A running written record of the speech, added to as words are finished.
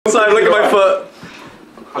Simon, look at my foot.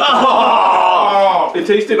 Oh! It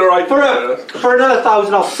tasted alright. For another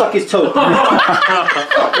 1,000, I'll suck his toe.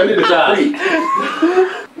 I need a treat.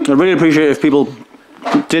 I'd really appreciate it if people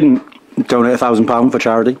didn't donate £1,000 for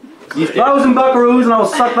charity. 1,000 buckaroos and I'll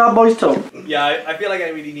suck that boy's toe. Yeah, I feel like I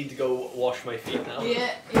really need to go wash my feet now.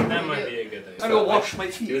 Yeah, that might be a good idea. I'm gonna wash my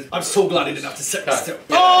feet. I'm so glad I didn't have to suck this toe.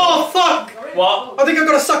 Oh fuck! What? I think I'm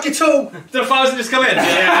gonna suck your toe. Did a 1,000 just come in? Yeah.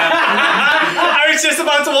 I was just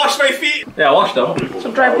about to wash my feet. Yeah, wash them.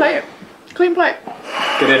 Some dry plate. Clean plate.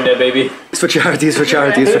 Get in there, baby. It's for charity, it's for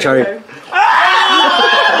charity, it's for charity.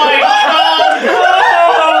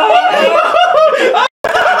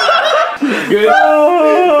 Good.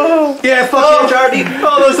 Yeah, fuck you, charity.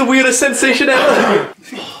 Oh, that was the weirdest sensation ever.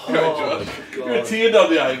 You're a tear down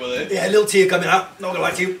the eye with it. Yeah, a little tear coming out. Not gonna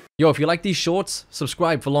lie to you. Yo, if you like these shorts,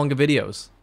 subscribe for longer videos.